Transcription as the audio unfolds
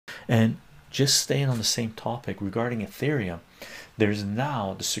And just staying on the same topic regarding Ethereum, there's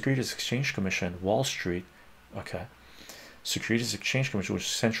now the Securities Exchange Commission, Wall Street, okay, Securities Exchange Commission, which is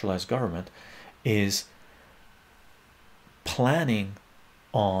centralized government, is planning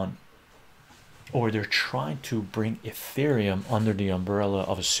on, or they're trying to bring Ethereum under the umbrella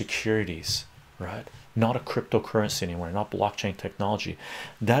of a securities, right? Not a cryptocurrency anymore, not blockchain technology.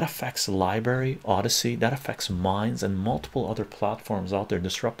 That affects LBRY, Odyssey, that affects Minds and multiple other platforms out there,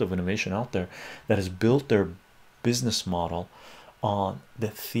 disruptive innovation out there, that has built their business model on the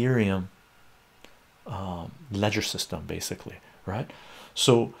Ethereum ledger system, basically, right?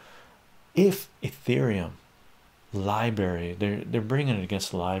 So if Ethereum, LBRY, they're bringing it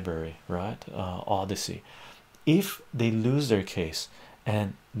against LBRY, right? Odyssey, if they lose their case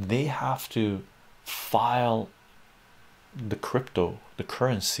and they have to file the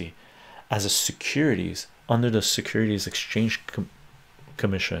currency as a securities under the Securities Exchange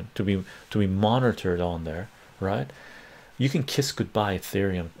Commission to be monitored on there, right? You can kiss goodbye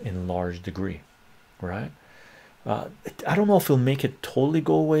Ethereum in large degree, right? I don't know if it'll make it totally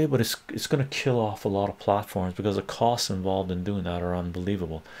go away, but it's going to kill off a lot of platforms because the costs involved in doing that are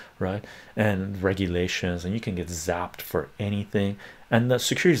unbelievable, right? And regulations, and you can get zapped for anything. And the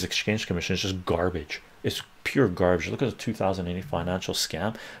Securities Exchange Commission is just garbage. It's pure garbage. Look at the 2008 financial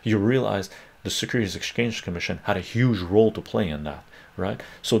scam. You realize the Securities Exchange Commission had a huge role to play in that, right?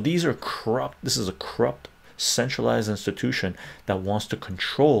 So these are corrupt. This is a corrupt, centralized institution that wants to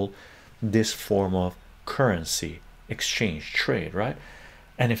control this form of currency exchange trade, right?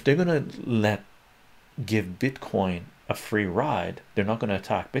 And if they're gonna give Bitcoin a free ride, they're not going to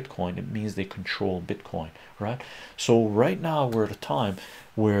attack Bitcoin. It means they control Bitcoin, right? So right now we're at a time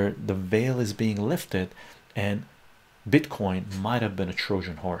where the veil is being lifted and Bitcoin might have been a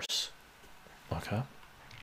Trojan horse, okay?